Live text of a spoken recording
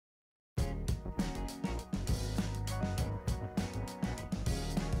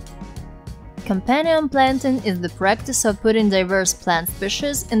Companion planting is the practice of putting diverse plant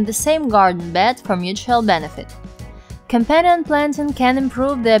species in the same garden bed for mutual benefit. Companion planting can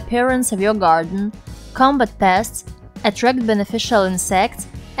improve the appearance of your garden, combat pests, attract beneficial insects,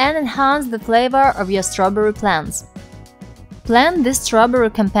 and enhance the flavor of your strawberry plants. Plant these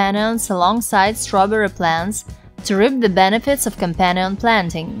strawberry companions alongside strawberry plants to reap the benefits of companion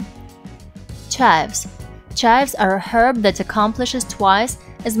planting. Chives. Chives are a herb that accomplishes twice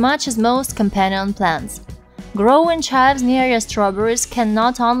as much as most companion plants. Growing chives near your strawberries can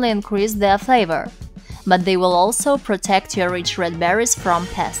not only increase their flavor, but they will also protect your rich red berries from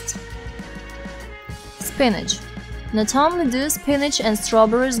pests. Spinach. Not only do spinach and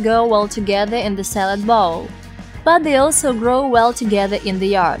strawberries go well together in the salad bowl, but they also grow well together in the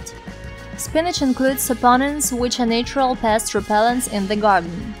yard. Spinach includes saponins, which are natural pest repellents in the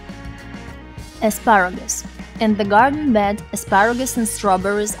garden. Asparagus. In the garden bed, asparagus and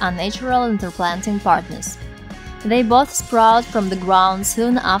strawberries are natural interplanting partners. They both sprout from the ground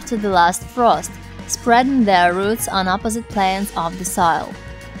soon after the last frost, spreading their roots on opposite planes of the soil.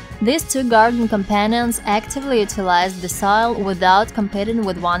 These two garden companions actively utilize the soil without competing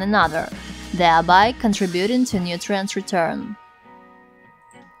with one another, thereby contributing to nutrient return.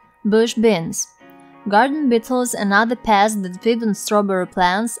 Bush beans. Garden beetles and other pests that feed on strawberry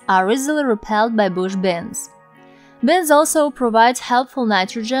plants are easily repelled by bush beans. Beans also provide helpful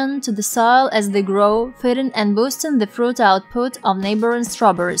nitrogen to the soil as they grow, feeding and boosting the fruit output of neighboring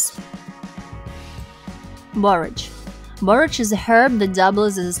strawberries. Borage. Borage is a herb that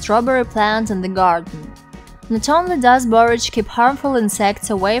doubles as a strawberry plant in the garden. Not only does borage keep harmful insects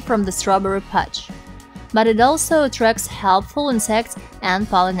away from the strawberry patch, but it also attracts helpful insects and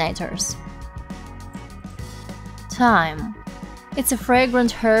pollinators. Thyme. It's a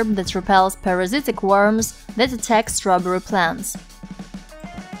fragrant herb that repels parasitic worms that attack strawberry plants.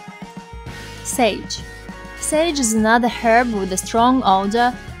 Sage. Sage is another herb with a strong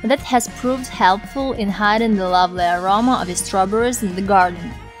odor that has proved helpful in hiding the lovely aroma of your strawberries in the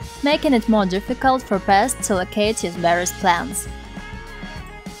garden, making it more difficult for pests to locate your berries plants.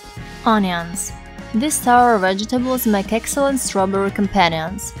 Onions. These sour vegetables make excellent strawberry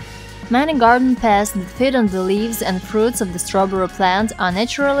companions. Many garden pests that feed on the leaves and fruits of the strawberry plant are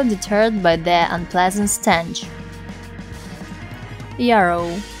naturally deterred by their unpleasant stench.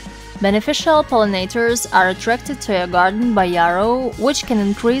 Yarrow. Beneficial pollinators are attracted to your garden by yarrow, which can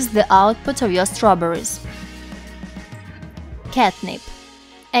increase the output of your strawberries. Catnip.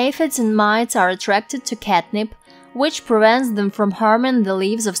 Aphids and mites are attracted to catnip, which prevents them from harming the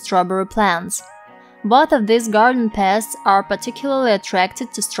leaves of strawberry plants. Both of these garden pests are particularly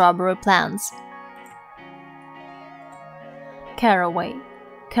attracted to strawberry plants. Caraway.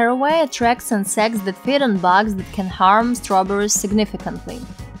 Caraway attracts insects that feed on bugs that can harm strawberries significantly.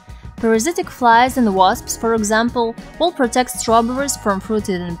 Parasitic flies and wasps, for example, will protect strawberries from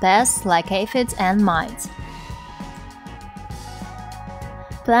fruit-eating pests like aphids and mites.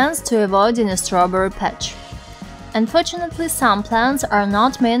 Plants to avoid in a strawberry patch. Unfortunately, some plants are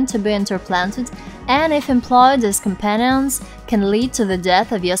not meant to be interplanted, and if employed as companions, can lead to the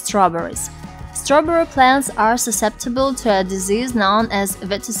death of your strawberries. Strawberry plants are susceptible to a disease known as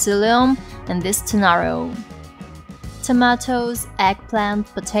verticillium in this scenario. Tomatoes, eggplant,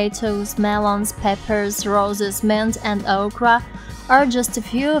 potatoes, melons, peppers, roses, mint, and okra are just a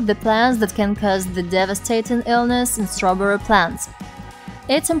few of the plants that can cause the devastating illness in strawberry plants.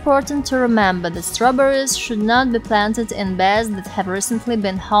 It's important to remember that strawberries should not be planted in beds that have recently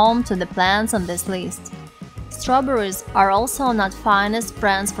been home to the plants on this list. Strawberries are also not finest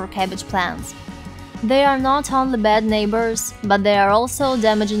friends for cabbage plants. They are not only bad neighbors, but they are also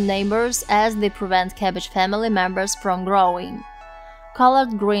damaging neighbors as they prevent cabbage family members from growing.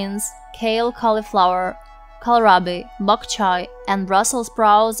 Collard greens, kale, cauliflower, kohlrabi, bok choy, and Brussels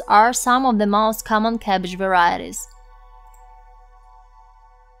sprouts are some of the most common cabbage varieties.